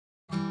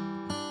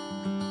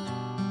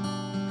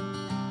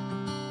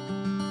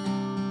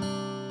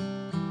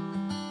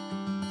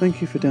Thank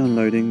you for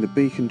downloading the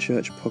Beacon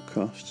Church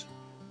podcast.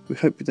 We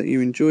hope that you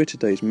enjoy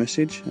today's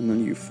message and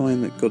that you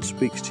find that God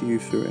speaks to you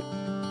through it.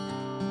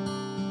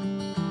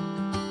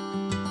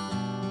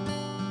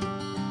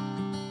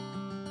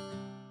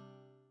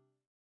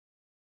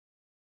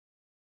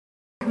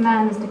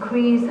 Commands,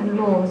 decrees and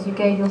laws you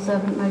gave your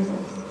servant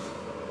Moses.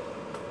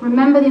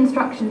 Remember the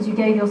instructions you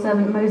gave your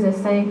servant Moses,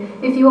 saying,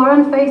 "If you are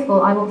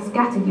unfaithful, I will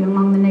scatter you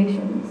among the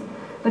nations.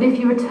 But if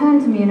you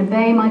return to me and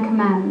obey my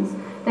commands,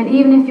 then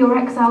even if your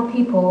exiled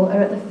people are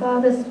at the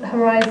furthest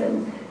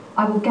horizon,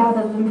 I will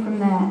gather them from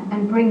there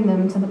and bring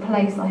them to the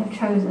place I have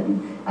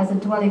chosen as a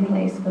dwelling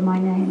place for my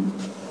name.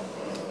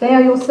 They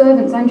are your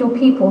servants and your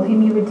people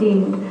whom you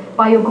redeemed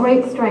by your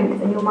great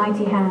strength and your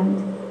mighty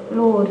hand.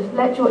 Lord,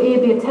 let your ear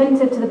be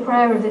attentive to the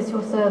prayer of this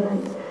your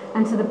servant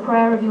and to the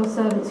prayer of your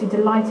servants who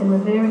delight in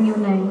revering your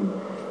name.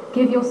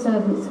 Give your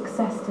servant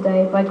success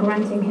today by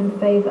granting him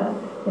favour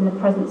in the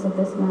presence of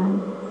this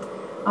man."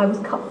 I was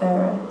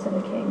cupbearer to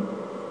the king.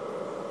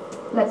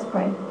 Let's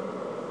pray.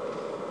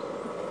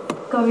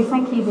 God, we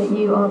thank you that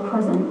you are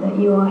present, that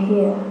you are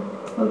here.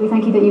 Lord, we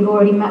thank you that you've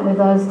already met with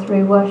us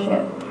through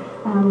worship.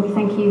 We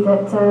thank you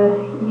that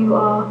you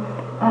are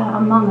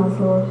among us,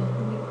 Lord.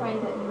 We pray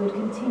that you would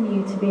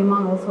continue to be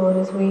among us, Lord,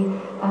 as we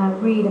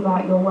read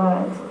about your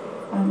word.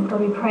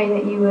 God, we pray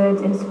that you would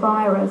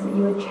inspire us, that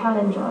you would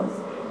challenge us,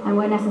 and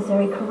where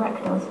necessary,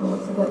 correct us, Lord,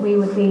 so that we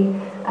would be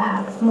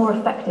more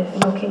effective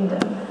for your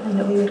kingdom, and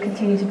that we would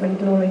continue to bring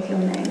glory to your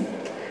name.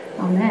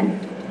 Amen.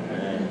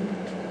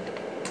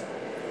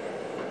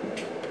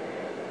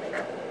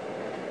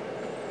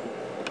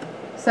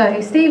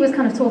 So Steve was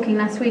kind of talking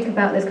last week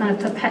about this kind of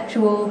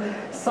perpetual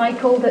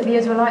cycle that the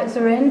Israelites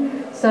are in.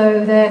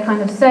 So they're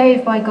kind of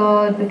saved by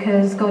God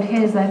because God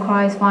hears their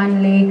cries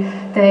finally.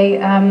 They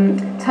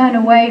turn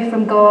away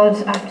from God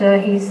after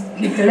he's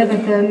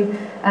delivered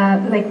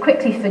them. They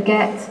quickly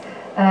forget.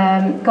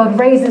 God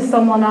raises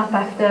someone up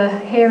after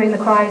hearing the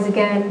cries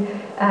again.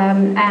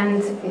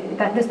 And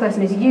that this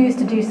person is used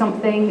to do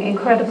something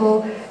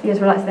incredible. The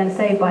Israelites are then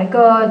saved by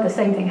God. The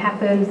same thing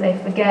happens. They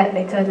forget.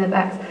 They turn their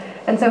backs.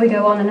 And so we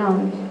go on.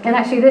 And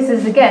actually this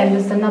is again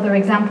just another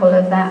example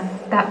of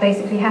that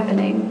basically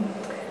happening.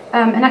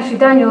 And actually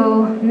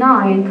Daniel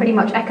 9 pretty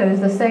much echoes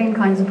the same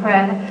kinds of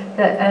prayer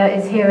that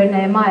is here in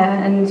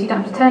Nehemiah, and you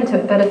don't have to turn to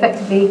it, but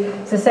effectively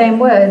it's the same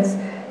words.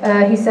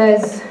 He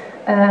says,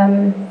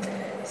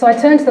 "So I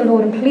turned to the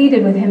Lord and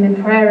pleaded with him in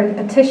prayer and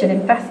petition,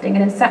 in fasting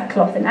and in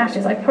sackcloth and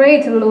ashes. I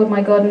prayed to the Lord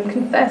my God and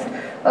confessed,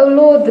 'O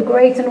Lord, the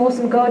great and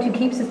awesome God who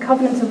keeps his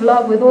covenant of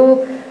love with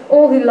all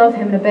who love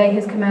him and obey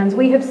his commands.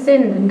 We have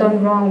sinned and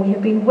done wrong. We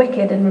have been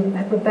wicked and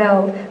have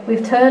rebelled.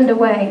 We've turned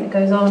away.'" And it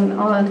goes on and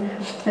on.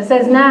 It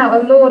says, "Now, O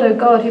Lord, O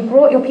God, who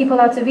brought your people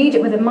out of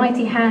Egypt with a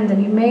mighty hand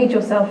and who made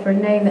yourself for a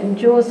name that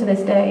endures to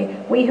this day,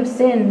 we have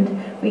sinned.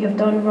 We have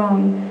done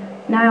wrong.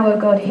 Now, O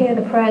God, hear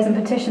the prayers and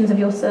petitions of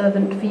your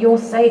servant. For your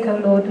sake, O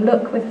Lord,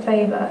 look with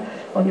favour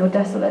on your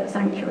desolate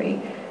sanctuary."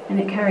 And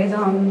it carries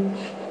on.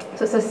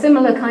 So it's a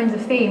similar kind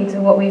of theme to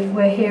what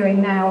we're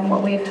hearing now and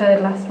what we've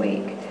heard last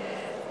week.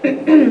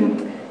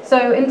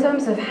 So in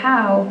terms of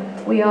how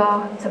we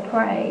are to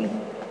pray,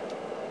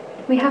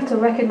 we have to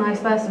recognise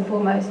first and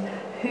foremost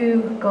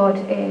who God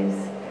is.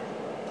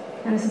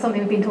 And this is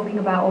something we've been talking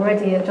about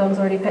already, that John's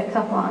already picked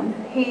up on.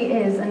 He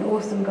is an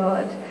awesome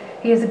God.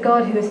 He is a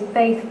God who is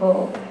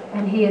faithful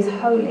and he is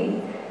holy.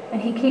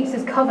 And he keeps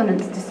his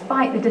covenants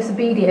despite the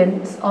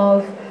disobedience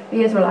of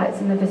the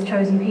Israelites and of his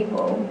chosen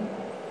people.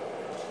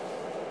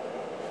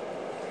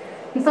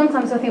 And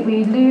sometimes I think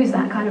we lose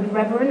that kind of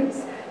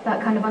reverence, that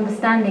kind of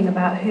understanding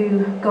about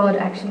who God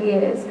actually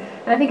is.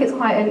 And I think it's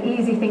quite an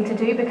easy thing to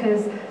do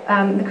because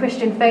the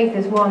Christian faith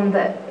is one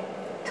that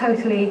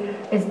totally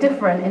is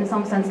different in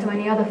some sense to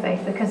any other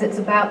faith, because it's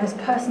about this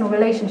personal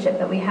relationship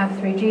that we have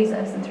through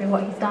Jesus and through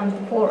what he's done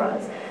for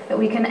us, that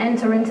we can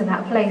enter into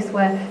that place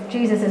where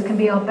Jesus can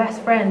be our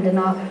best friend and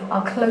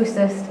our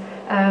closest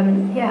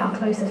our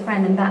closest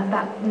friend, and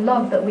that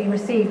love that we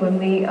receive when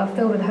we are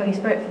filled with the Holy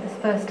Spirit for the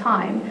first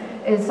time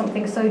is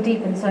something so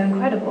deep and so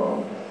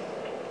incredible.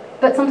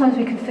 But sometimes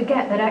we can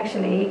forget that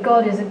actually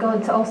God is a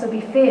God to also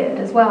be feared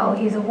as well.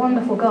 He's a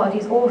wonderful God.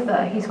 He's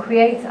author. He's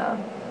creator.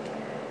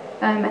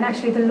 And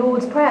actually the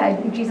Lord's Prayer,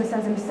 Jesus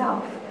says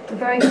himself, the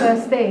very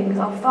first thing is,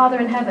 "Our Father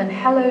in heaven,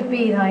 hallowed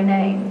be thy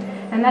name."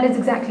 And that is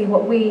exactly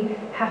what we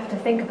have to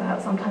think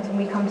about sometimes when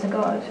we come to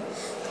God.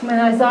 When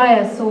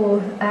Isaiah saw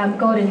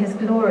God in his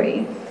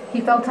glory,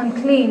 he felt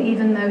unclean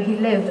even though he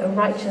lived a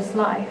righteous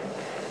life.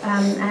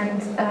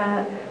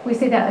 We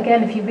see that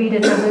again if you read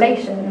in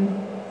Revelation,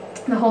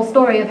 the whole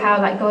story of how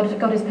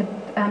God is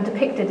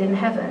depicted in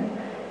heaven.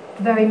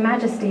 The very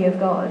majesty of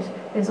God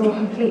is all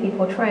completely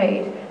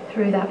portrayed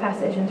through that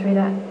passage and through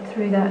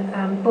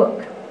that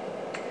book.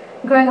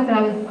 I grew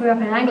up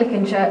in an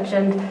Anglican church,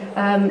 and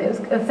it was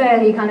a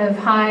fairly kind of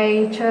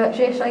high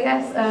churchish, I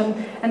guess,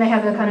 and they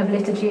have a kind of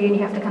liturgy and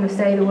you have to kind of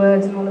say the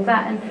words and all of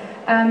that.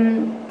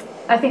 And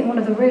I think one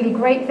of the really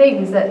great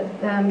things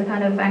that the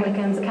kind of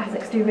Anglicans, the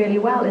Catholics do really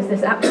well is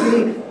this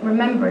absolute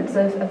remembrance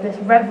of this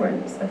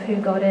reverence of who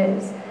God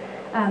is.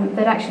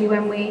 that actually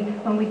when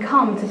we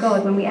come to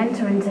God, when we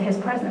enter into his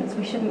presence,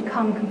 we shouldn't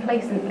come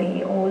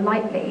complacently or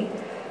lightly.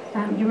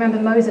 You remember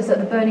Moses at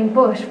the burning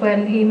bush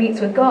when he meets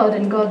with God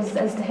and God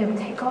says to him,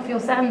 take off your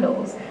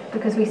sandals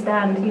because you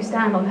stand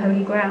on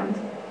holy ground.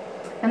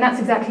 And that's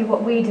exactly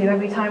what we do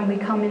every time we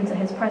come into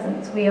his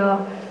presence. We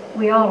are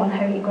on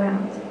holy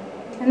ground.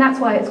 And that's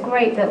why it's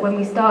great that when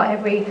we start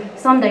every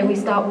Sunday, we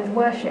start with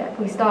worship.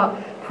 We start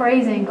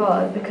praising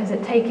God, because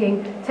it's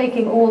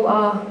taking all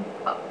our,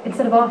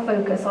 instead of our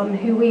focus on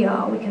who we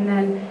are, we can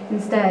then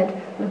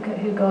instead look at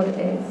who God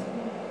is.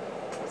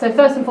 So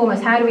first and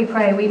foremost, how do we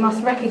pray? We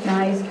must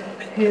recognize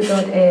who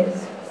God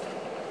is.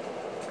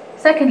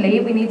 Secondly,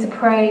 we need to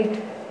pray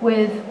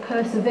with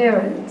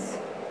perseverance.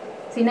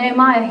 See,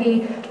 Nehemiah,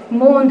 he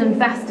mourned and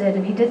fasted,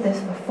 and he did this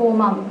for 4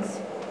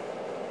 months.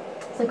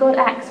 So God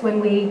acts when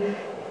we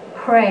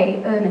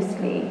pray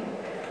earnestly.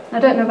 I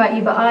don't know about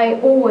you, but I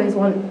always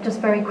want just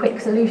very quick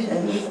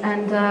solutions.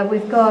 And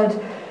with God,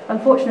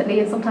 unfortunately,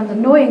 and sometimes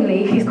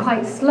annoyingly, he's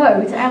quite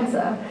slow to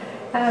answer.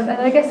 And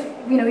I guess,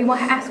 we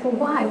might ask, well,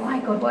 why? Why,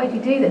 God? Why do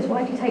you do this?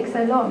 Why do you take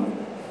so long?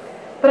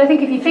 But I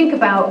think if you think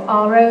about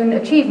our own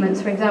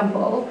achievements, for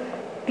example,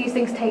 these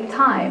things take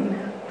time.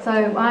 So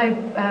I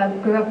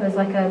grew up as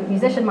like a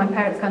musician. My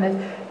parents kind of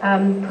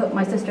put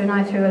my sister and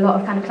I through a lot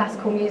of kind of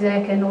classical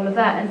music and all of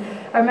that. And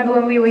I remember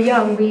when we were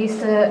young, we used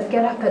to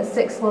get up at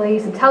 6, well, they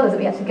used to tell us that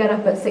we had to get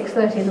up at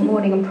 6:30 in the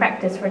morning and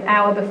practice for an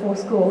hour before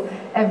school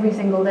every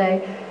single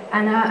day.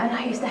 And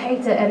I used to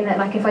hate it, and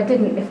like if I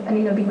didn't,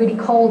 it'd be really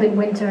cold in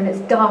winter and it's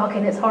dark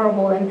and it's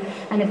horrible, and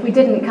if we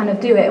didn't kind of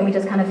do it and we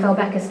just kind of fell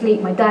back asleep,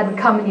 my dad would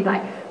come and he'd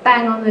like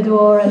bang on the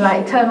door and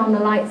like turn on the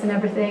lights and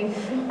everything,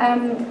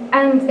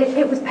 and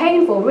it was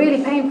painful,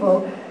 really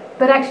painful.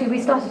 But actually we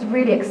started to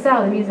really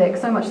excel in music,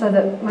 so much so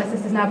that my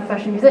sister's now a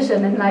professional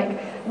musician, and I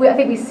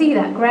think we see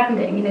that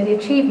grounding. The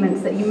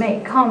achievements that you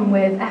make come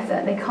with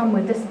effort, they come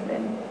with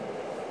discipline.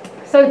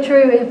 So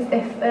true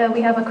if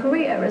we have a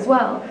career as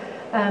well.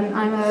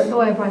 I'm a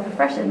lawyer by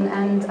profession,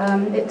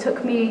 and it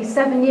took me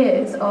 7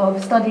 years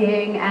of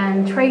studying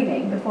and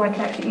training before I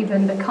could actually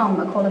even become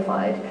a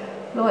qualified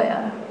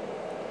lawyer.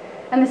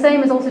 And the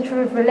same is also true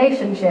of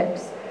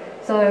relationships.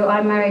 So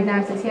I'm married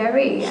now to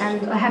Thierry,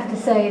 and I have to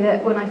say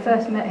that when I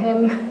first met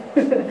him,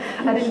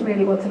 I didn't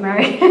really want to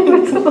marry him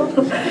at all.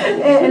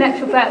 In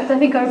actual fact, I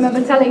think I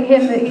remember telling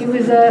him that he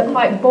was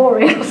quite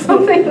boring or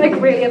something,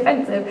 like really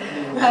offensive.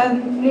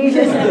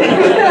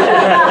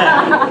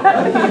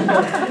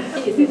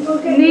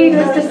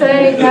 Needless to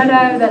say,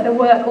 that the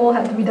work all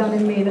had to be done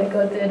in me that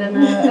God did, and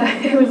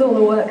it was all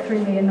the work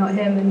through me and not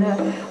him. And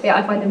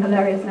I find him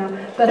hilarious now.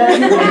 But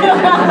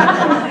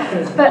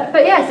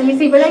but yeah, so you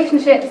see,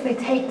 relationships, they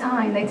take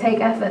time, they take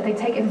effort, they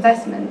take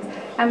investment,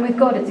 and with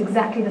God, it's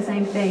exactly the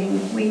same thing.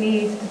 We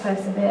need to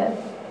persevere.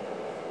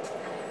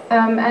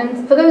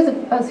 And for those of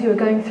us who are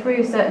going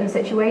through certain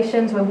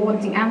situations, we're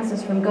wanting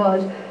answers from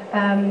God.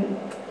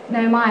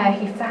 Nehemiah,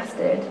 he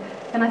fasted.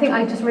 And I think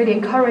I just really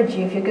encourage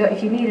you, if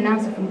you need an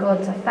answer from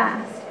God, to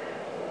fast.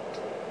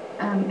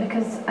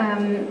 Because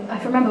I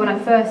remember when I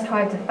first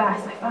tried to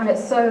fast, I found it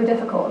so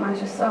difficult, and I was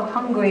just so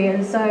hungry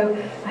and so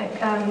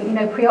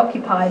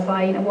preoccupied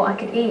by what I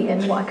could eat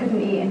and what I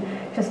couldn't eat, and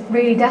just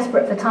really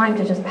desperate for time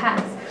to just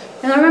pass.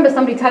 And I remember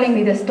somebody telling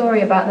me this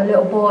story about the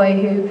little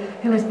boy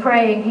who was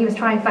praying. He was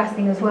trying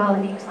fasting as well,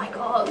 and he was like,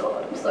 oh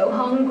God, I'm so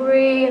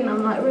hungry, and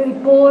I'm like really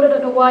bored. I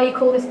don't know why you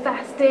call this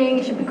fasting.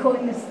 You should be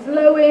calling this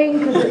slowing,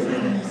 because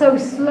it's so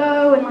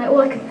slow, and like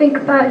all I can think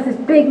about is this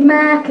Big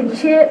Mac and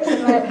chips,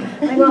 and like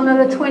I got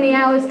another 20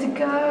 hours to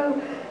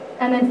go.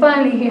 And then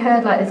finally he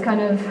heard like this kind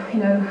of, he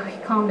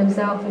calmed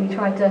himself and he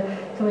tried to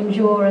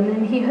endure, and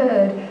then he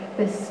heard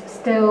this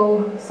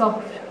still,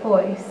 soft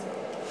voice.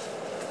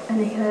 And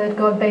he heard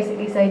God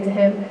basically say to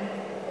him,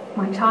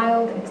 my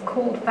child, it's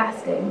called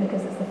fasting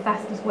because it's the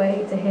fastest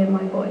way to hear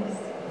my voice.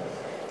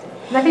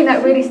 And I think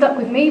that really stuck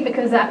with me,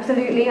 because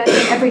absolutely, I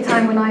think every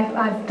time when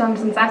I've done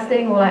some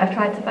fasting or I've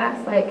tried to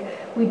fast, like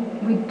we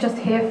just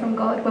hear from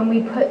God when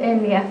we put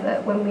in the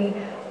effort, when we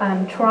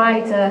try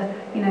to,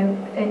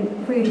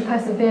 and really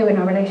persevere in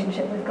our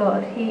relationship with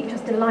God. He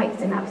just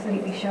delights in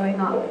absolutely showing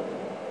up.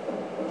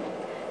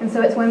 And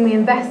so it's when we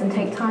invest and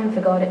take time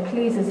for God, it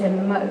pleases him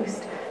the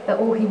most, that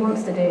all he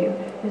wants to do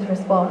is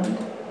respond.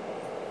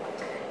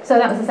 So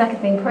that was the second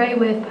thing, pray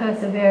with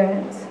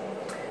perseverance.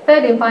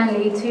 Thirdly and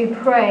finally, to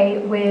pray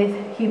with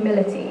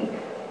humility.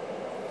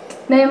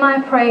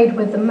 Nehemiah prayed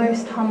with the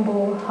most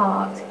humble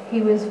heart. He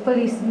was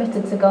fully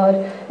submitted to God,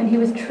 and he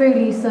was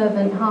truly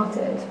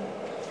servant-hearted.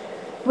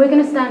 We're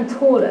going to stand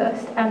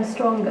tallest and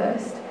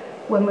strongest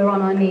when we're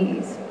on our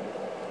knees.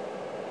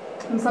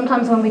 And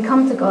sometimes when we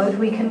come to God,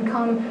 we can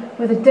come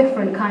with a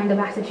different kind of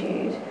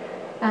attitude.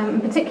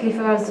 Particularly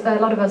for us, a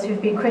lot of us who've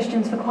been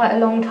Christians for quite a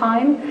long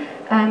time,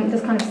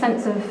 this kind of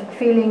sense of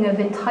feeling of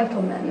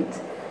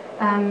entitlement.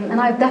 And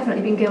I've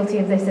definitely been guilty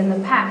of this in the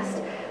past.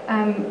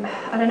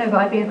 I don't know, but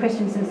I've been a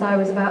Christian since I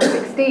was about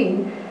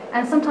 16.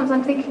 And sometimes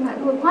I'm thinking, like,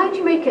 well, why do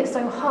you make it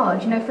so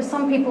hard? For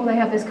some people, they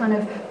have this kind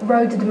of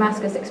road to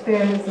Damascus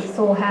experience that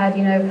Saul had.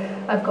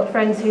 I've got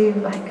friends who,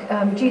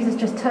 like, Jesus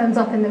just turns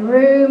up in the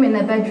room, in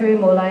their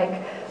bedroom, or like,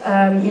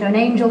 an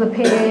angel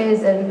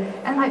appears,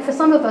 and like for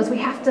some of us, we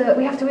have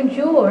to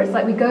endure. It's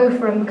like we go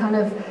from kind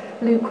of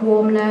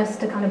lukewarmness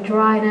to kind of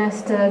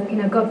dryness to,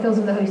 God fills us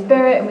with the Holy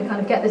Spirit, and we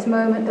kind of get this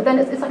moment, but then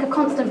it's like a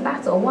constant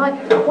battle.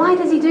 Why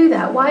does he do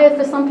that? Why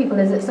for some people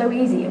is it so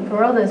easy, and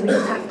for others we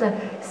just have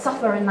to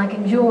suffer and like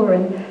endure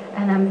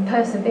and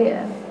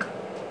persevere?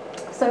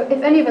 So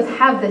if any of us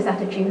have this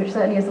attitude, which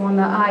certainly is the one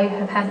that I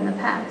have had in the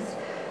past,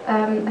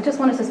 I just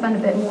want us to spend a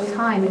bit more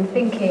time in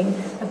thinking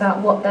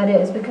about what that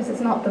is, because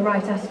it's not the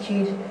right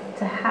attitude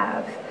to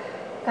have.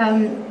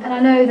 And I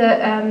know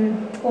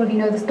that all of you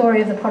know the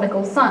story of the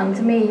prodigal son.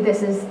 To me,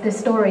 this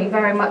story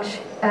very much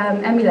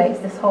emulates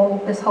this whole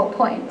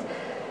point.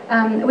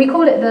 We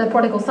call it the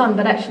prodigal son,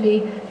 but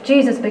actually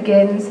Jesus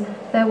begins,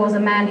 there was a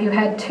man who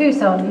had 2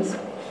 sons.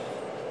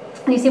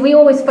 And you see, we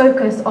always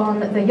focus on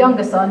the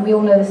younger son. We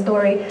all know the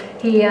story.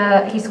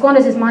 He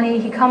squanders his money,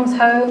 he comes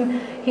home,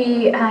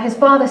 his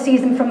father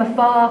sees him from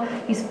afar,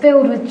 he's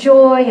filled with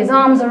joy, his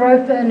arms are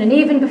open, and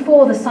even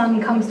before the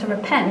son comes to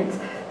repent,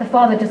 the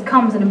father just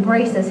comes and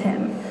embraces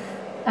him.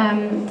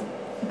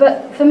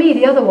 But for me,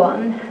 the other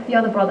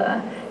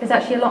brother, is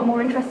actually a lot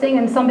more interesting,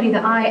 and somebody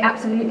that I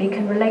absolutely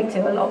can relate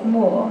to a lot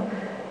more.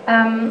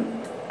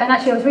 And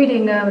actually I was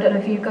reading, I don't know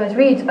if you guys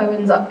read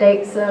Owen's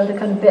updates, the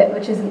kind of bit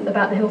which isn't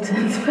about the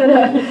Hiltons,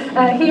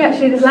 but he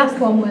actually, this last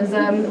one was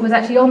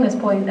actually on this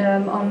point,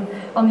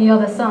 on the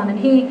other son, and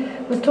he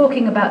was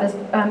talking about this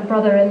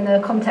brother in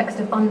the context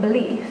of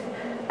unbelief,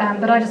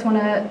 but I just want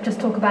to just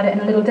talk about it in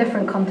a little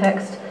different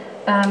context,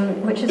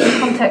 which is the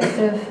context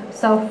of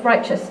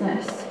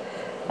self-righteousness.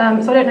 So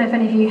I don't know if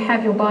any of you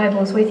have your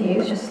Bibles with you.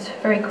 It's just a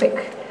very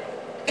quick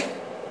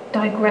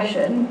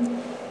digression.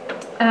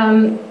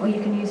 Or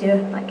you can use your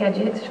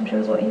gadgets, which I'm sure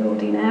is what you all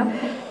do now.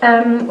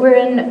 We're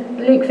in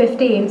Luke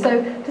 15.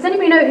 So does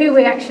anybody know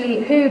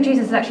who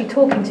Jesus is actually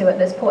talking to at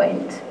this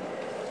point?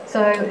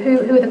 So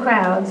who are the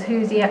crowds?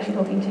 Who's he actually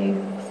talking to?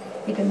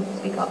 You can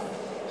speak up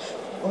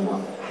or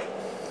not.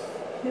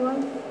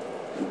 Anyone?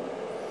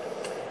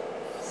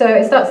 So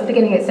it starts at the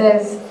beginning. It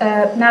says,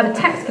 now the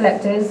tax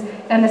collectors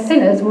and the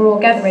sinners were all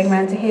gathering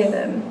round to hear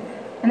them.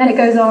 And then it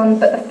goes on,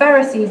 but the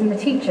Pharisees and the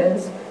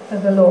teachers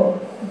of the law,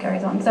 and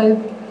carries on. So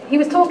he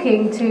was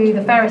talking to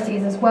the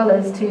Pharisees as well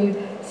as to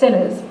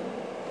sinners,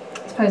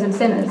 supposed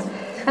sinners.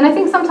 And I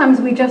think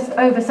sometimes we just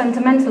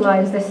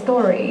over-sentimentalise this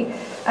story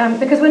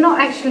because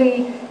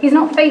he's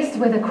not faced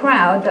with a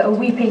crowd that are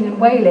weeping and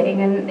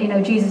wailing,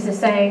 and Jesus is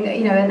saying,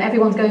 and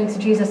everyone's going to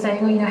Jesus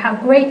saying, how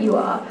great you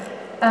are.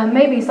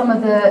 Maybe some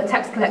of the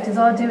tax collectors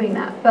are doing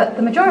that, but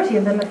the majority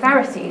of them are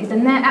Pharisees,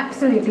 and they're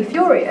absolutely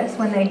furious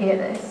when they hear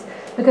this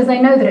because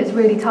they know that it's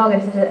really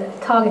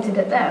targeted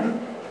at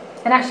them.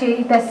 And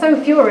actually, they're so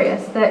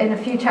furious that in a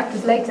few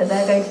chapters later,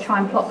 they're going to try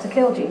and plot to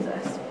kill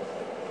Jesus.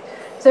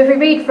 So if we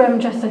read from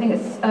I think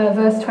it's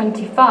verse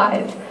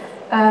 25,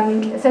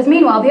 it says,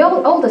 meanwhile, the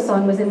older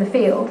son was in the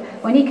field.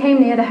 When he came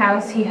near the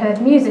house, he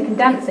heard music and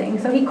dancing.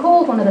 So he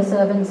called one of the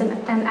servants and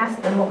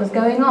asked them what was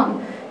going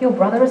on. Your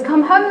brother has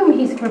come home,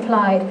 he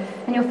replied,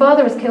 and your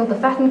father has killed the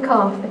fattened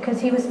calf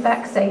because he was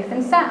back safe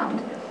and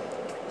sound.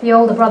 The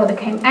older brother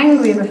became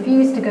angry and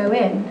refused to go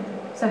in.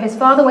 So his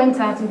father went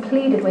out and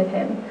pleaded with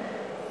him.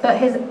 But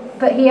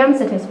he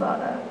answered his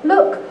father,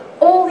 look,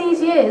 all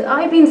these years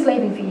I've been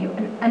slaving for you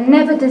and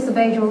never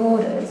disobeyed your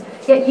orders,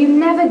 yet you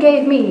never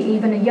gave me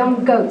even a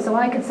young goat so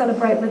I could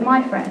celebrate with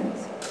my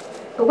friends.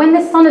 But when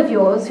this son of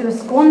yours, who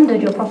has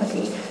squandered your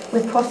property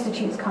with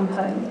prostitutes, come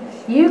home,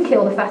 you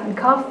kill the fattened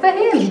calf for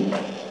him.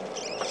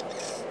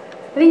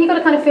 I think you've got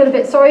to kind of feel a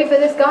bit sorry for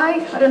this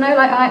guy. I don't know,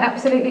 I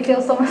absolutely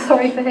feel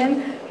sorry for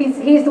him.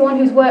 He's the one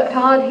who's worked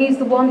hard, he's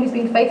the one who's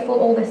been faithful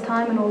all this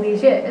time and all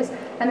these years,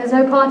 and there's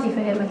no party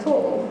for him at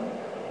all.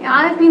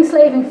 I've been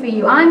slaving for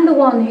you, I'm the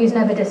one who's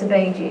never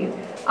disobeyed you.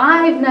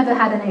 I've never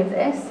had any of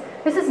this.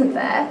 This isn't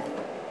fair.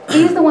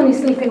 He's the one who's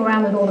sleeping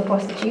around with all the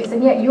prostitutes,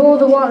 and yet you're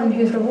the one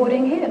who's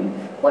rewarding him.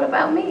 What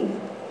about me?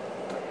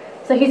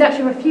 So he's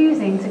actually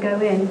refusing to go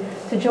in,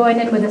 to join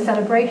in with the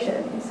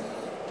celebrations.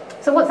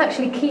 So what's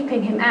actually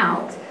keeping him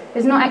out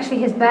is not actually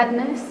his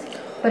badness,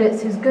 but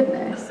it's his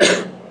goodness.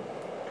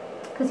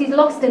 Because he's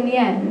lost in the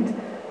end,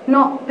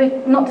 not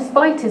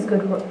despite his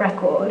good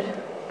record,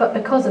 but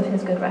because of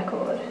his good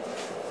record.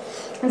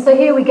 And so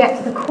here we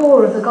get to the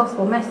core of the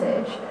gospel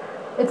message.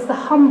 It's the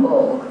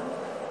humble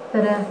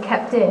that are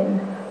kept in,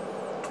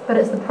 but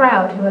it's the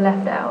proud who are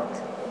left out.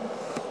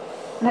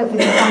 And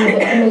hopefully this sounds a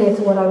bit familiar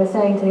to what I was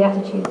saying to the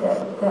attitude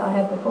that I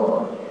had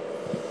before.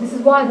 This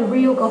is why the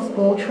real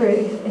gospel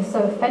truth is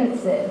so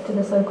offensive to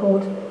the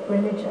so-called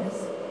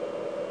religious.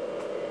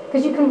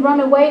 Because you can run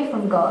away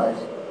from God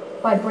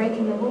by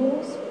breaking the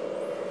rules,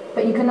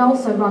 but you can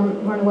also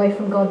run away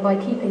from God by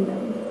keeping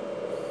them.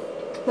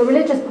 The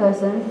religious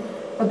person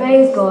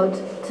obeys God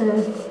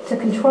to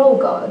control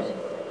God.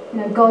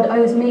 God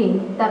owes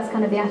me, that's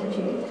kind of the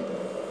attitude.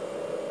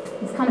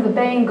 It's kind of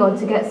obeying God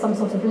to get some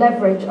sort of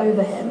leverage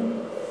over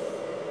him.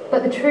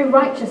 But the true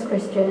righteous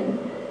Christian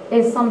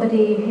is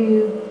somebody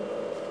who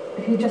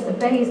just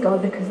obeys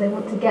God because they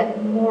want to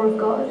get more of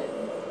God,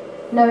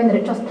 knowing that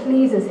it just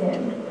pleases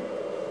him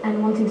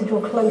and wanting to draw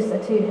closer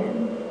to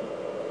him.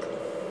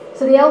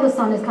 So the elder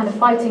son is kind of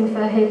fighting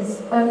for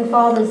his own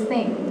father's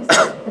things,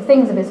 the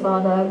things of his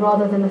father,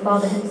 rather than the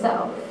father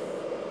himself.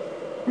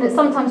 And it's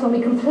sometimes when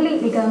we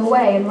completely go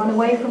away and run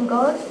away from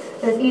God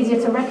that it's easier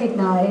to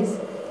recognise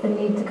the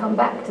need to come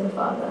back to the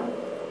Father.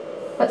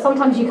 But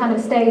sometimes you kind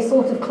of stay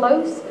sort of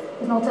close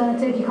as an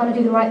alternative, you kind of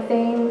do the right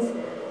things,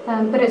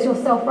 but it's your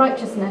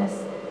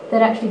self-righteousness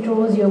that actually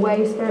draws you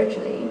away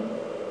spiritually.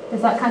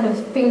 There's that kind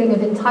of feeling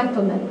of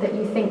entitlement that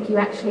you think you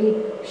actually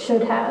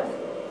should have,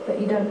 but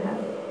you don't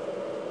have.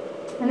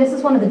 And this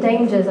is one of the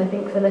dangers, I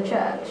think, for the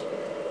church.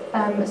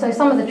 So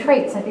some of the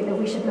traits I think that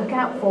we should look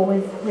out for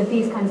with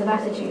these kinds of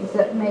attitudes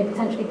that may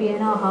potentially be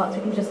in our hearts,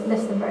 we can just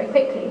list them very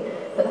quickly.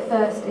 But the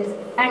first is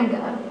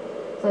anger.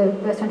 So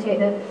verse 28,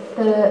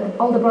 the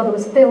older brother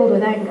was filled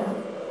with anger.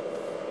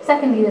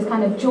 Secondly, there's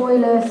kind of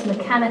joyless,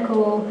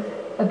 mechanical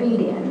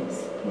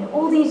obedience. You know,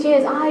 all these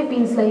years I've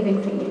been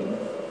slaving for you.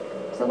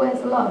 So where's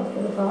the love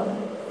for the Father?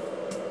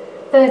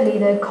 Thirdly,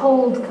 there's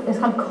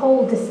kind of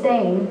cold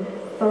disdain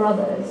for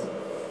others.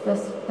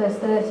 Verse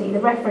 30, the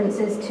reference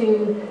is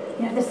to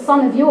this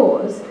son of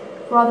yours,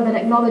 rather than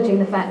acknowledging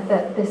the fact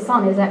that this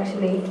son is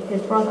actually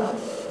his brother.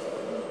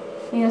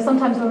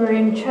 Sometimes when we're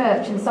in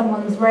church and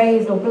someone's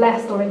raised or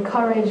blessed or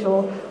encouraged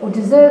or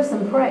deserves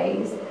some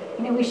praise,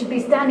 we should be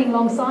standing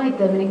alongside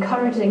them and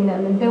encouraging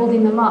them and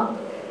building them up.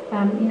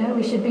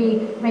 We should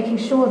be making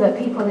sure that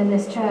people in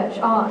this church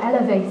are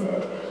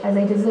elevated as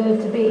they deserve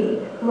to be,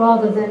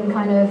 rather than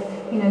kind of,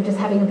 just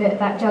having a bit of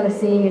that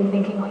jealousy and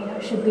thinking,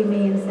 it should be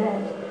me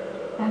instead.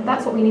 And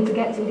that's what we need to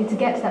get to. We need to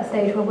get to that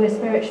stage where we're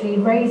spiritually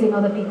raising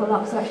other people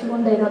up, so actually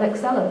one day they'll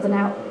excel us and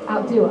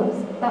outdo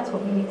us. That's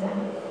what we need to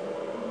have.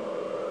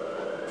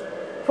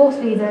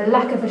 Fourthly, the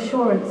lack of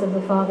assurance of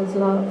the Father's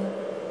love.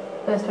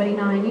 Verse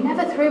 29, you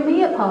never threw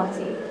me a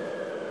party.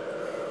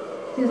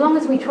 As long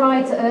as we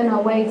try to earn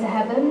our way to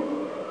heaven,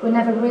 we're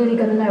never really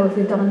going to know if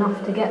we've done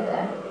enough to get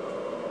there.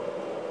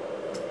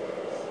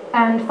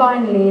 And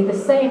finally, the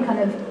same kind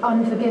of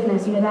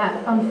unforgiveness,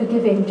 that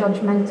unforgiving,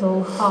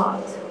 judgmental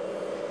heart.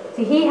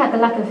 See, he had the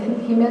lack of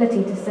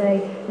humility to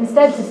say,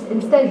 instead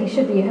he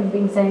should have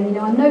been saying,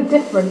 I'm no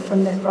different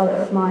from this brother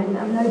of mine,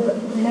 I'm no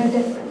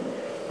different.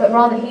 But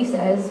rather he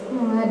says,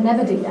 I'd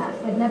never do that,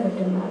 I'd never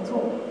done that at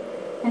all.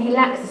 And he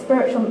lacks the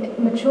spiritual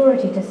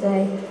maturity to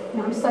say,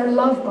 I'm so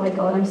loved by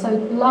God, I'm so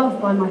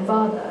loved by my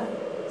Father,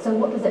 so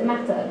what does it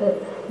matter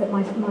that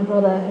my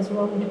brother has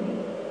wronged me?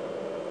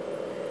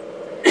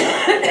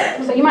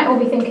 So you might all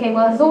be thinking,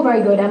 well, it's all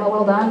very good, Emma,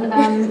 well done,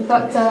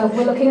 but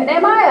we're looking at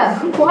Nehemiah.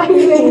 Why are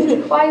you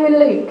in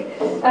Luke?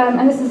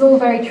 And this is all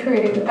very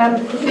true. But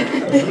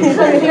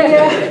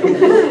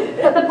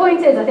the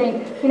point is, I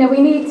think,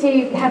 we need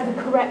to have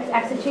the correct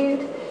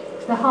attitude,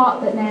 the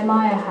heart that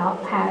Nehemiah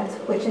had,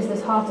 which is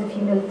this heart of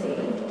humility.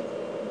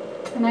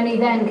 And only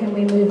then can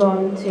we move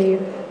on to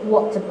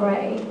what to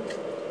pray,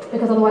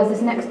 because otherwise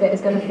this next bit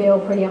is going to feel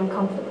pretty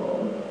uncomfortable.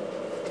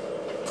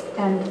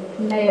 And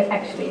may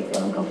actually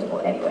feel uncomfortable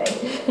anyway,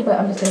 but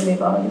I'm just going to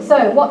move on.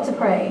 So, what to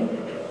pray?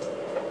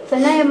 So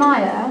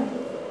Nehemiah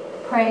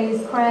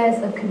prays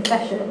prayers of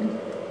confession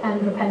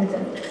and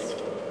repentance.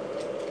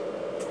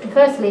 And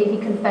firstly, he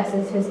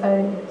confesses his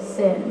own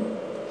sin.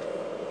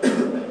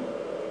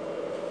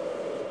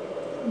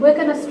 We're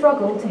going to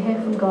struggle to hear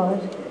from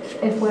God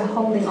if we're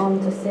holding on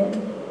to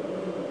sin.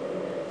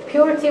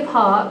 Purity of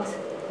heart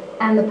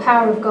and the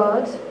power of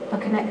God are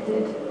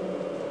connected.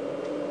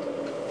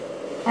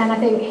 And I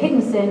think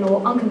hidden sin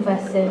or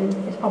unconfessed sin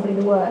is probably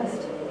the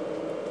worst,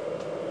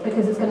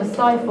 because it's going to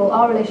stifle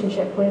our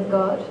relationship with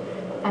God,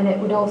 and it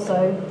would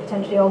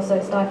potentially also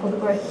stifle the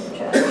growth of the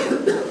church.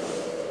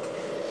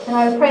 And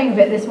I was praying a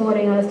bit this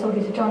morning, I was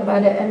talking to John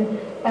about it, and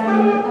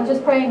I was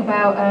just praying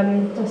about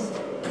just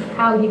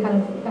how you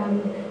kind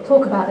of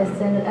talk about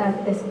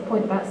this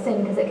point about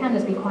sin, because it can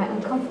just be quite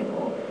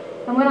uncomfortable.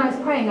 And when I was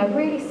praying, I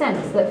really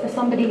sensed that for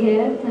somebody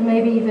here, and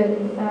maybe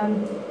even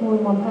more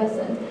than one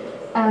person,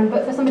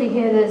 but for somebody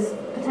here, there's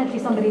potentially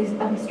somebody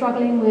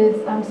struggling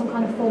with some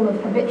kind of form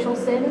of habitual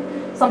sin,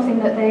 something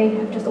that they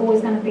have just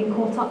always kind of been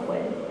caught up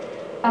with.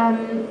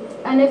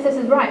 And if this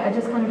is right, I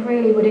just kind of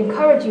really would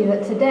encourage you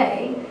that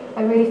today,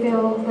 I really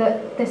feel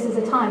that this is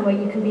a time where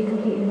you can be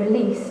completely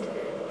released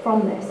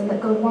from this, and that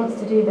God wants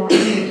to do that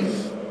in you.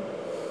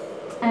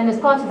 And as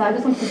part of that, I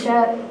just wanted to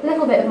share a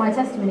little bit of my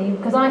testimony,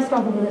 because I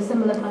struggled with a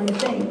similar kind of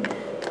thing.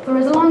 For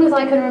as long as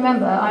I can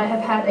remember, I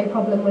have had a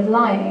problem with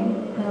lying,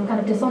 kind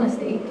of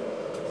dishonesty.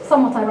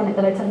 Somewhat ironic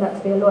that I turned out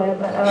to be a lawyer,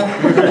 but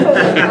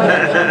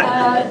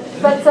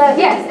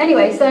yes,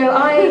 anyway, so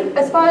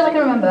as far as I can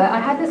remember, I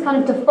had this kind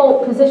of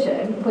default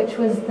position, which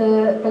was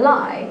the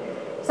lie.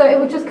 So it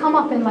would just come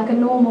up in like a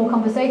normal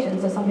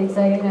conversation. So somebody'd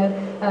say,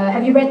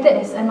 have you read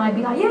this? And I'd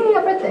be like, yeah,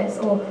 I've read this.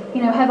 Or,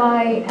 do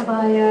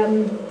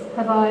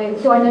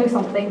I know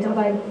something? Do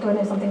I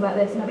know something about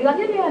this? And I'd be like,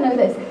 yeah, I know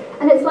this.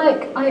 And it's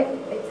like I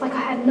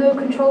had no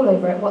control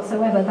over it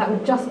whatsoever. That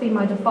would just be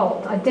my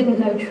default. I didn't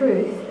know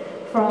truth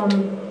from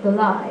the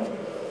lie.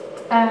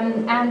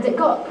 And it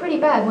got pretty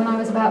bad when I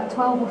was about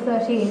 12 or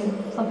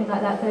 13, something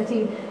like that,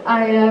 13.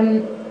 I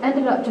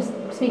ended up just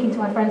speaking to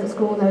my friends at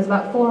school, and there was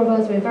about 4 of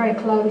us, we were very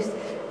close,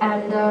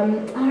 and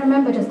I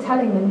remember just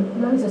telling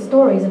them loads of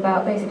stories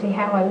about basically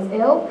how I was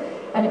ill,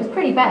 and it was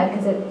pretty bad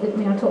because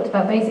I talked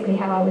about basically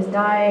how I was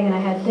dying, and I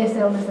had this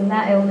illness and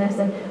that illness,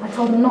 and I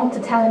told them not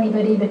to tell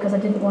anybody because I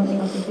didn't want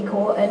anyone to be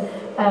caught,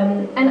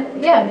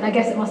 and yeah, I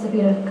guess it must have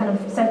been a kind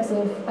of sense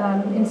of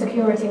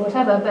insecurity or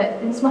whatever,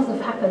 but this must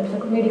have happened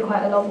for really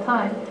quite a long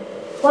time.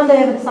 One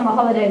day over the summer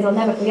holidays, I'll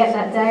never forget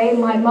that day,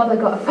 my mother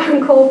got a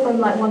phone call from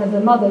like one of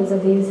the mothers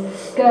of these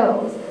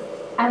girls,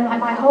 and like,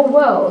 my whole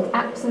world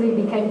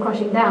absolutely came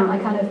crashing down. I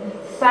kind of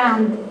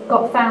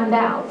got found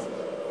out.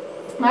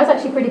 And I was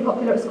actually pretty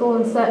popular at school,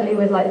 and certainly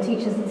with like the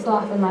teachers and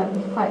stuff, and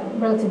like quite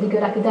relatively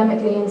good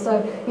academically, and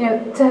so, you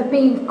know, to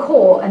be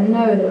caught and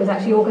know that it was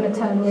actually all going to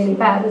turn really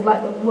bad was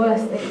like the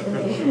worst thing for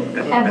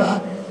me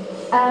ever.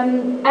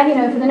 And you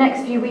know, for the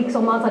next few weeks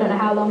or months, I don't know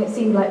how long, it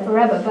seemed like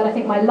forever, but I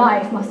think my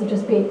life must have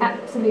just been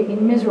absolutely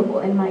miserable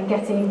in like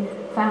getting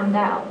found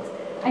out.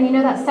 And you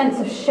know, that sense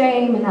of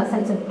shame and that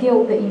sense of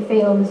guilt that you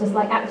feel, and there's just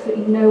like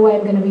absolutely no way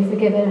I'm going to be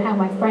forgiven, and how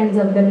my friends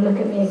are going to look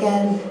at me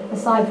again,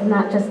 aside from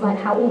that, just like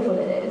how awful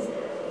it is.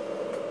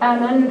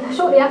 And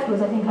shortly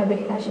afterwards, I think I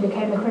actually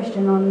became a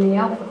Christian on the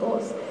Alpha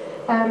course.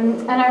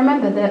 And I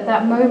remember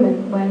that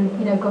moment when,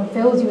 you know, God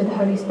fills you with the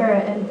Holy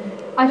Spirit, and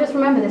I just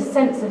remember this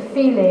sense of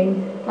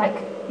feeling like,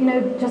 you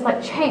know, just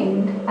like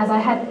chained, as I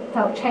had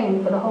felt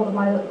chained for the whole of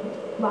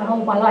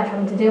my life,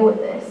 having to deal with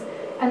this.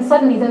 And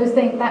suddenly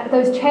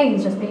those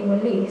chains just being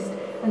released,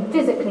 and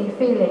physically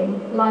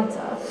feeling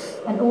lighter,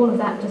 and all of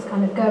that just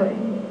kind of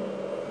going.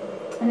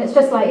 And it's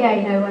just like, yeah,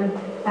 you know,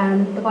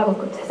 when the Bible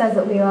says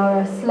that we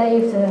are a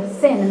slave to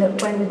sin, and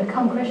that when we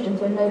become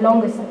Christians, we're no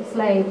longer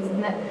slaves,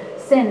 and that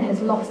sin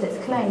has lost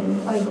its claim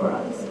over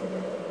us.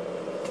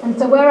 And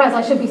so whereas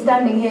I should be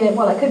standing here,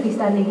 well, I could be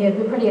standing here,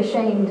 but pretty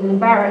ashamed and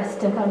embarrassed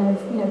to kind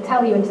of, you know,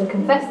 tell you and to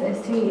confess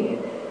this to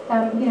you,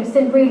 you know,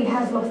 sin really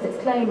has lost its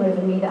claim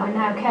over me, that I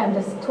now can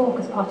just talk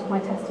as part of my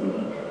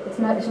testimony. It's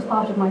just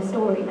part of my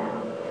story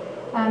now.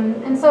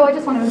 And so I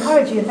just want to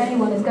encourage you, if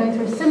anyone is going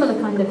through a similar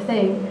kind of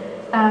thing,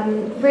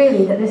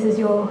 really, that this is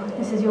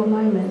your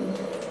moment.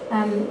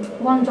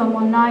 1 John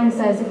 1:9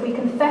 says, if we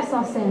confess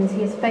our sins,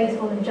 he is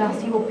faithful and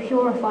just, he will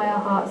purify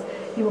our hearts,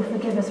 he will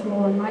forgive us from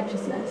all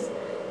unrighteousness.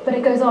 But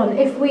it goes on,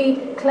 if we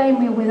claim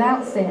we are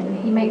without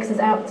sin, we make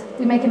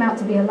him out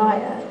to be a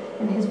liar,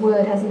 and his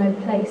word has no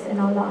place in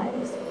our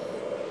lives.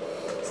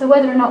 So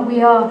whether or not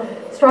we are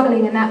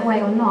struggling in that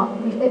way or not,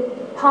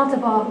 part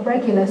of our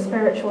regular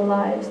spiritual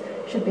lives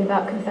should be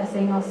about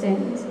confessing our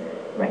sins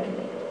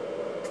regularly.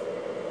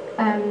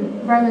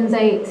 Romans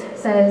 8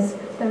 says,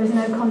 there is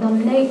no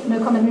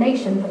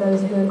condemnation for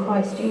those who are in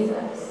Christ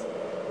Jesus.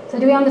 So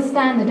do we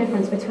understand the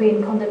difference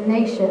between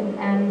condemnation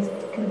and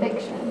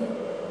conviction?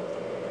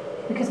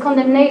 Because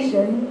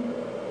condemnation,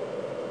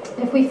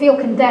 if we feel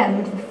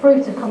condemned, the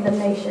fruit of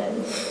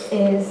condemnation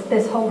is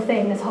this whole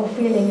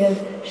feeling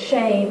of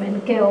shame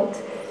and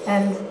guilt,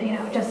 and you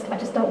know, I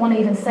just don't want to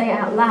even say it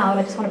out loud.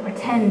 I just want to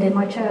pretend in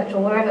my church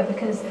or wherever,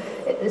 because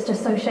it's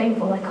just so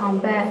shameful. I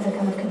can't bear to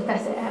kind of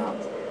confess it out.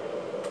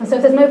 And so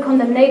if there's no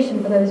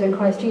condemnation for those who are in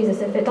Christ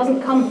Jesus, if it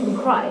doesn't come from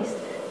Christ,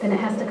 then it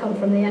has to come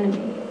from the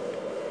enemy.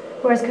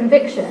 Whereas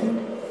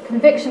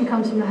conviction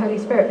comes from the Holy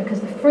Spirit,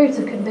 because the fruit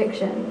of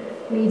conviction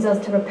leads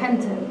us to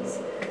repentance.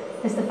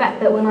 It's the fact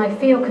that when I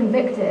feel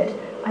convicted,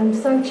 I'm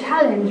so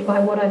challenged by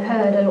what I've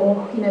heard,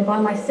 or you know, by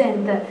my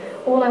sin, that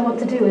all I want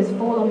to do is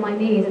fall on my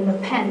knees and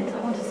repent. I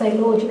want to say,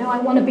 Lord, you know, I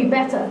want to be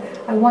better.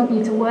 I want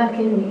you to work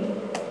in me.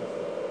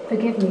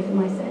 Forgive me for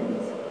my sins.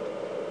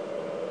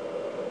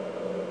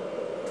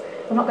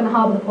 I'm not going to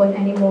harbour the point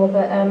anymore,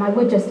 but I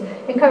would just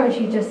encourage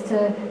you just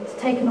to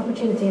take an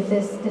opportunity, if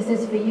this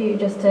is for you,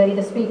 just to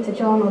either speak to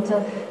John or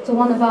to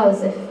one of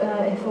us,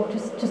 or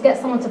just get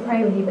someone to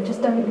pray with you, but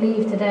just don't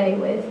leave today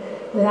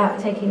without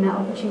taking that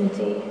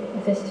opportunity,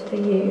 if this is for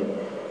you.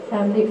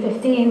 Luke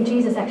 15,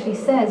 Jesus actually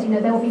says, you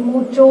know, there will be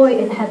more joy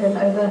in heaven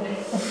over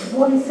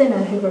one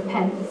sinner who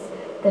repents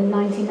than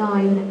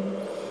 99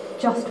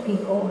 just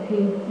people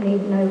who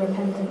need no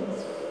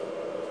repentance.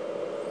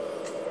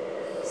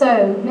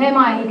 So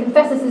Nehemiah, he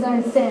confesses his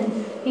own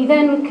sin. He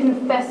then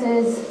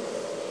confesses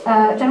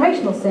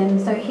generational sin.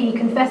 So he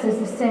confesses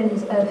the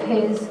sins of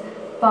his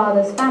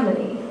father's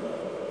family.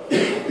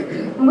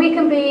 And we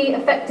can be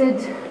affected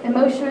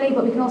emotionally,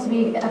 but we can also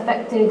be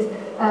affected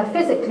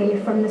physically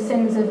from the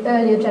sins of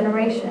earlier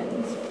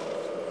generations.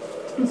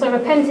 And so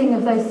repenting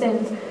of those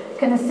sins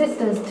can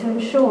assist us to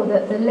ensure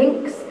that the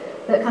links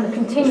that kind of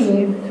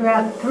continue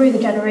through the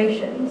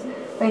generations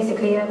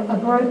basically are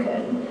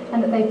broken,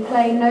 and that they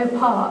play no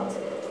part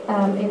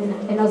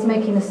in us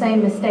making the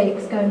same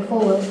mistakes going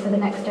forward for the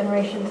next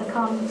generation to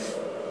come.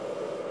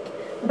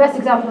 The best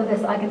example of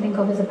this I can think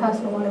of is a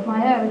personal one of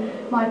my own.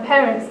 My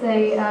parents,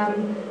 they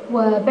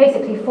were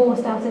basically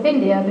forced out of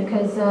India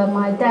because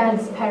my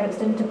dad's parents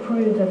didn't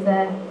approve of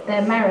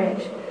their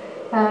marriage.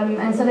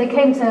 And so they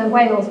came to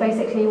Wales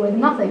basically with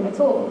nothing at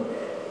all.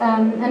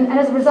 And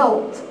as a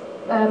result,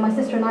 my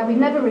sister and I, we've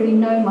never really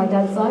known my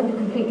dad's side. We've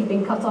completely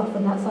been cut off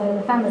from that side of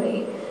the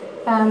family.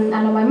 And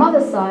on my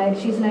mother's side,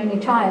 she's an only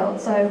child,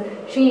 so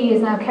she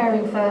is now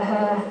caring for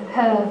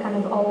her kind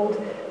of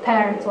old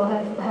parents. Well,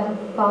 her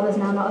father's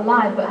now not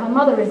alive, but her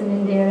mother is in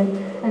India,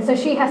 and so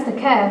she has to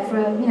care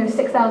for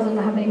 6,000,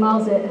 how many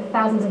miles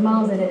thousands of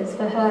miles it is,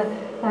 for her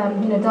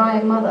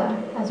dying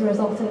mother as a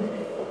result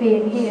of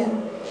being here.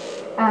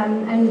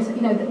 And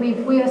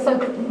we are so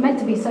meant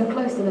to be so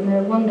close to them. They're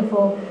a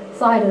wonderful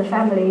side of the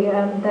family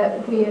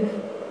that we have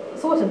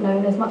sort of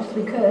known as much as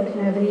we could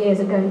over the years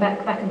of going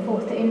back and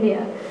forth to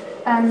India.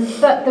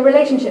 But the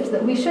relationships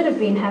that we should have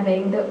been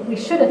having, that we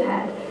should have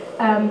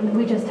had,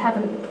 we just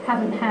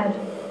haven't had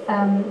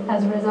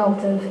as a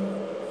result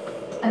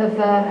of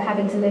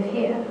having to live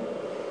here.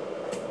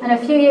 And a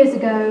few years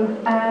ago,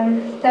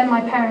 then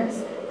my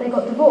parents, they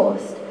got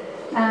divorced.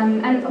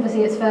 And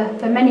obviously it's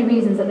for many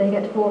reasons that they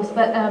get divorced,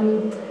 but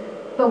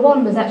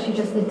one was actually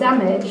just the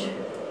damage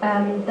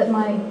that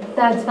my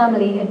dad's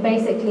family had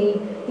basically,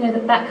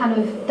 that kind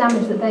of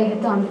damage that they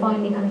had done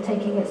finally kind of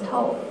taking its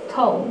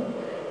toll,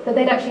 that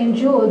they'd actually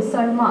endured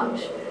so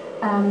much,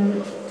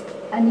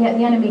 and yet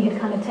the enemy had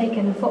kind of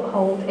taken a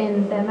foothold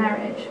in their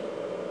marriage.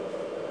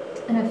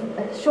 And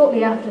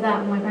shortly after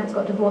that, when my parents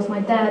got divorced,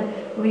 my dad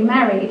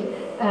remarried,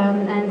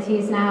 and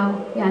he's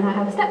now I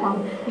have a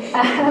stepmom.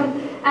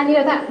 And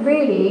that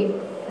really,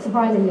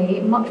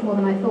 surprisingly, much more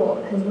than I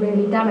thought, has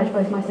really damaged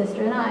both my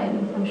sister and I,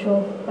 and I'm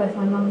sure both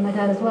my mum and my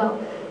dad as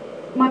well.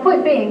 My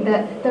point being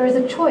that there is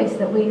a choice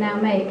that we now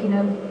make.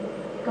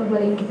 God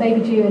willing,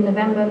 baby due in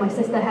November, my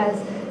sister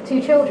has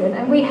 2 children,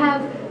 and we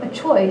have a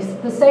choice,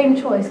 the same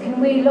choice. Can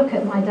we look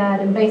at my dad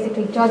and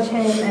basically judge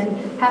him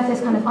and have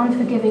this kind of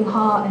unforgiving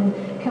heart, and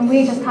can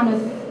we just kind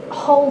of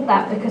hold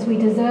that because we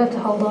deserve to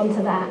hold on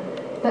to that,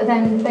 but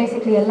then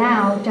basically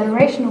allow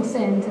generational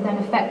sin to then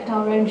affect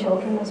our own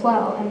children as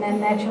well, and then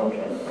their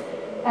children?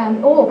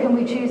 Or can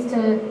we choose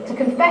to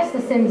confess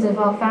the sins of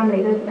our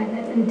family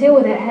and deal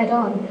with it head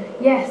on?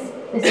 Yes,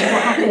 this is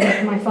what happened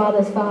to my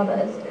father's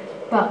fathers,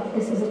 but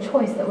this is a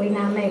choice that we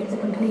now make to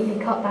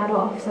completely cut that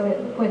off, so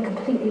we're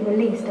completely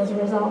released as a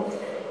result,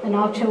 and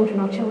our children,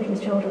 our children's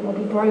children will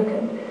be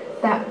broken.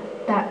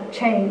 That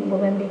chain will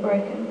then be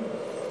broken.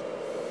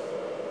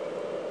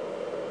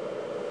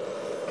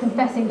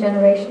 Confessing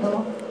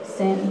generational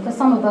sin. For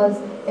some of us,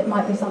 it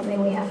might be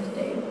something we have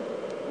to do.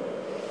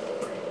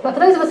 But for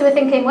those of us who are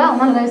thinking, well,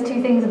 none of those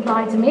 2 things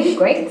apply to me,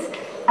 great.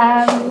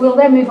 We'll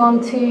then move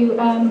on to,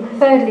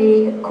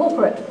 thirdly,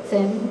 corporate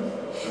sin.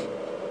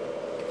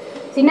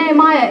 See,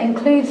 Nehemiah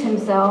includes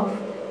himself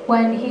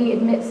when he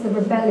admits the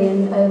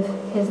rebellion of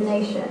his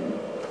nation.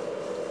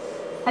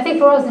 I think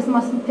for us this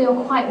must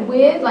feel quite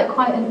weird, like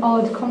quite an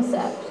odd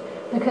concept,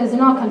 because in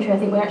our country I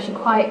think we're actually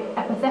quite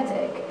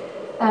apathetic.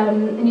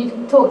 And you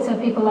talk to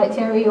people like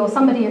Thierry or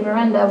somebody in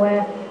Miranda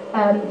where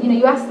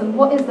you ask them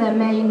what is their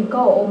main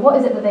goal, what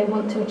is it that they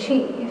want to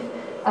achieve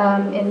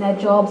in their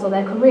jobs or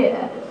their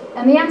career,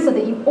 and the answer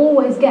that you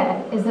always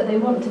get is that they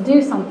want to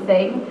do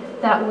something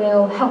that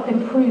will help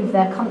improve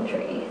their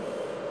country.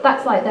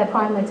 That's like their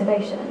prime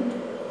motivation.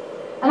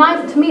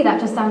 And to me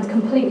that just sounds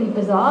completely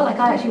bizarre. Like,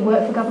 I actually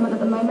work for government at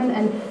the moment,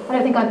 and I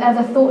don't think I've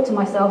ever thought to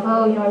myself,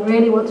 I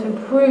really want to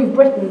improve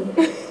Britain.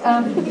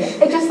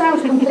 It just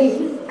sounds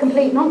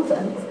complete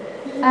nonsense.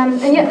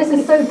 And yet this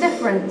is so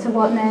different to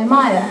what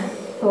Nehemiah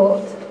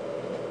thought.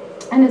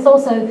 And it's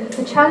also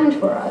the challenge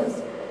for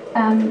us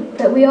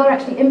that we are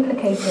actually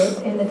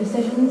implicated in the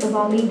decisions of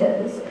our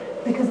leaders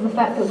because of the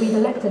fact that we've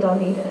elected our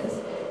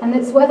leaders. And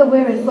it's whether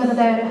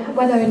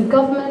in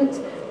government,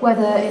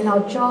 whether in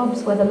our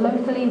jobs, whether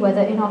locally,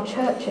 whether in our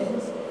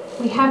churches,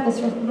 we have this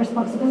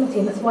responsibility,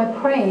 and that's why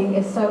praying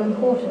is so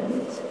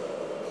important.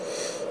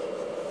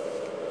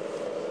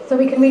 So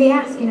we can really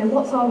ask,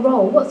 what's our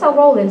role? What's our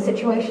role in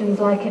situations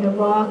like in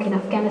Iraq, in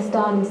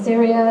Afghanistan, in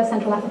Syria,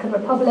 Central African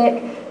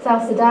Republic,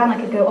 South Sudan? I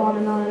could go on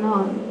and on and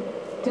on.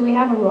 Do we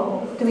have a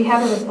role? Do we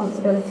have a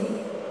responsibility?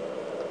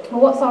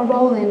 Or what's our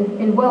role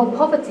in world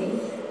poverty?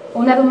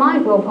 Or never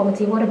mind world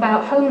poverty, what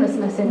about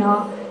homelessness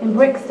in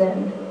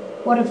Brixton?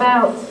 What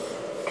about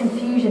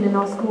confusion in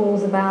our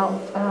schools about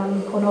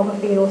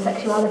pornography or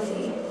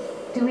sexuality?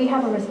 Do we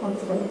have a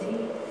responsibility?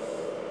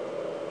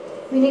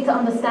 We need to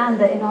understand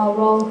that in our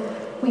role,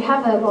 we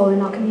have a role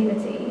in our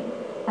community,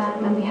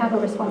 and we have a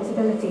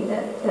responsibility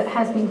that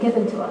has been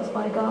given to us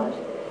by God,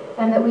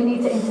 and that we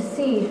need to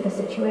intercede for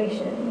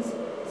situations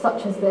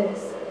such as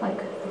this, like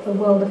for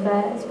world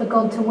affairs, for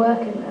God to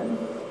work in them.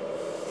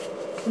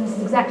 And this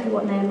is exactly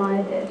what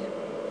Nehemiah did.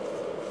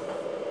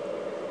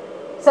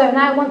 So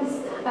now once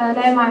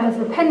Nehemiah has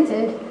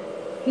repented,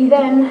 he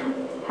then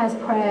has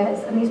prayers,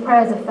 and these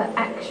prayers are for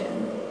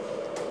action.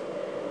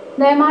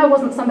 Nehemiah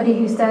wasn't somebody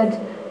who said,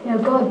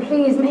 God,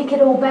 please make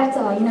it all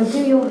better,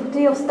 do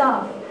your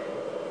stuff.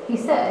 He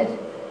said,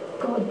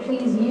 God,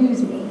 please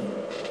use me.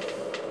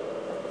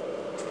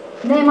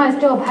 Nehemiah's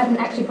job hadn't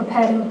actually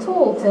prepared him at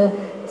all to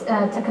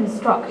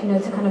construct,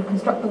 to kind of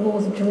construct the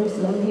walls of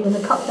Jerusalem. He was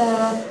a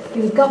cupbearer, he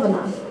was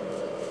governor,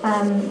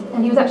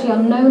 and he was actually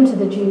unknown to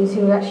the Jews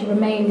who actually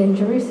remained in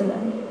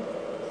Jerusalem.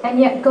 And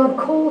yet God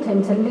called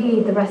him to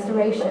lead the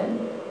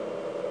restoration.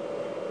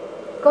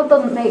 God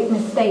doesn't make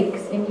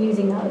mistakes in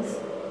using us,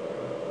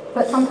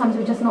 but sometimes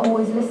we're just not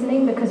always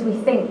listening because we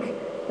think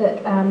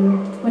that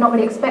we're not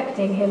really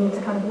expecting him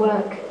to kind of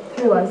work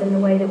through us in the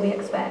way that we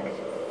expect.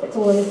 It's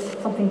always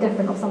something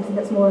different or something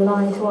that's more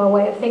aligned to our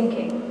way of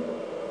thinking.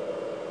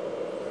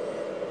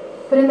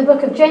 But in the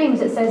book of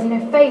James it says,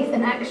 faith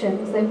and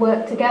actions, they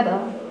work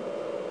together.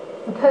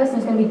 The person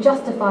is going to be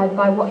justified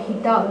by what he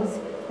does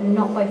and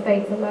not by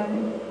faith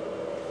alone.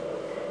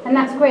 And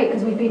that's great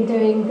because we've been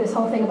doing this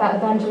whole thing about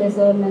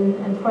evangelism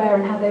and prayer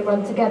and how they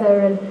run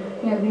together, and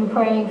we've been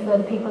praying for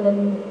the people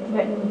in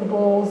Britain with the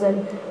balls,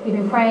 and we've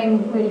been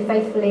praying really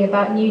faithfully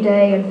about New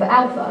Day and for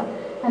Alpha,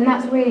 and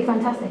that's really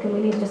fantastic, and we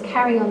need to just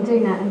carry on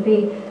doing that and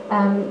be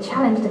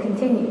challenged to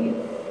continue.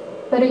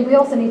 But we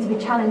also need to be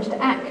challenged to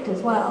act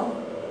as well,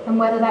 and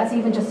whether that's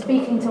even just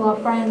speaking to our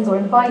friends or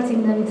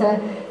inviting them to,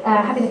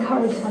 having the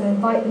courage to kind of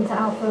invite them to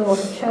Alpha or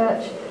to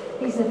church.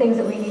 These are the things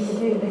that we need to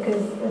do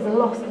because there's a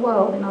lost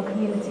world in our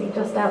community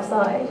just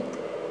outside,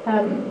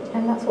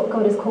 and that's what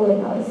God is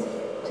calling us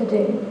to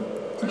do,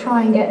 to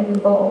try and get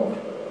involved.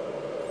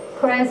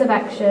 Prayers of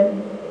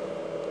action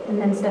and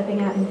then stepping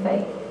out in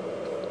faith.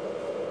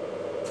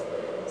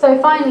 So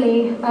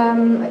finally,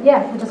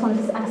 I just wanted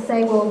to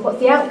say, well, what's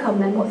the outcome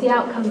then? What's the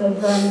outcome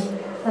of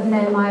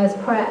Nehemiah's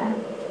prayer?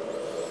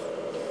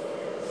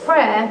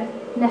 Prayer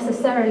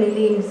necessarily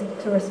leads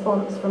to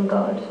response from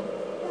God.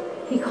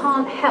 He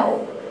can't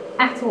help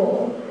at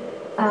all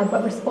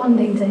but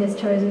responding to his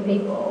chosen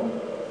people.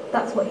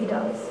 That's what he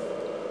does.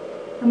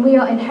 And we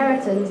are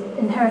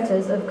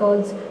inheritors of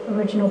God's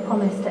original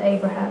promise to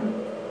Abraham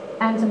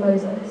and to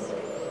Moses,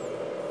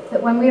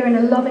 that when we are in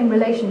a loving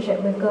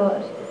relationship with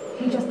God,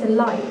 he just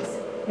delights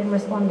in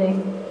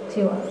responding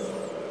to us.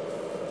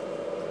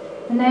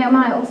 And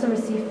Nehemiah also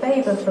received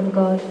favour from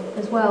God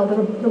as well.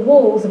 The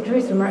walls of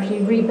Jerusalem were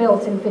actually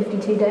rebuilt in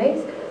 52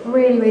 days,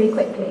 really, really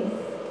quickly.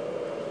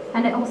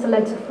 And it also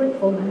led to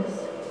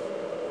fruitfulness.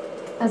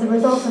 As a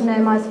result of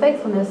Nehemiah's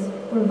faithfulness,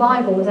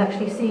 revival was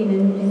actually seen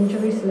in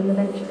Jerusalem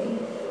eventually.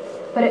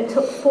 But it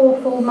took 4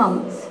 full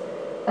months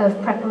of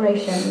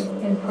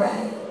preparation in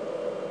prayer.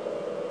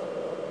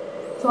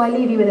 So I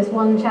leave you with this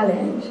one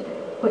challenge,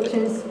 which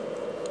is,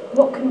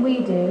 what can we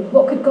do?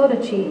 What could God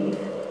achieve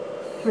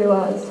through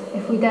us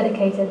if we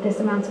dedicated this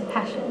amount of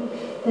passion,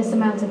 this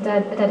amount of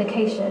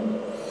dedication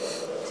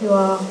to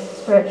our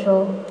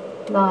spiritual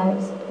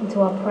lives and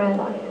to our prayer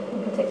life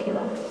in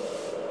particular?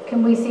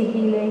 Can we see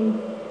healing?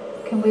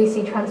 Can we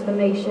see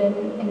transformation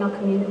in our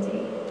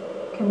community?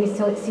 Can we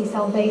still see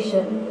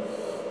salvation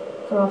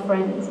for our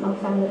friends and our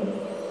family?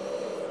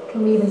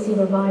 Can we even see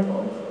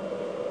revival?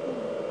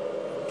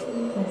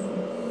 Bless you.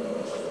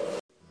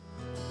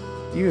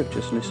 You have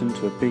just listened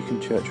to a Beacon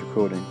Church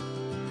recording.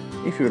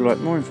 If you would like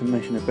more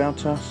information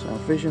about us, our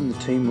vision, the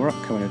team or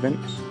upcoming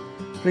events,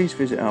 please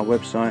visit our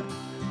website,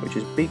 which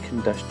is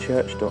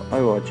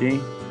beacon-church.org.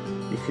 You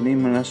can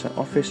email us at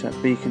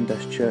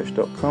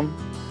office@beacon-church.com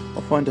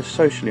or find us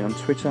socially on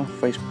Twitter,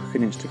 Facebook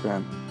and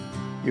Instagram.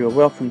 You are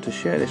welcome to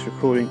share this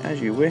recording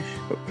as you wish,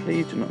 but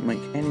please do not make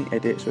any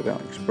edits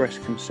without express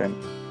consent.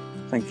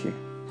 Thank you.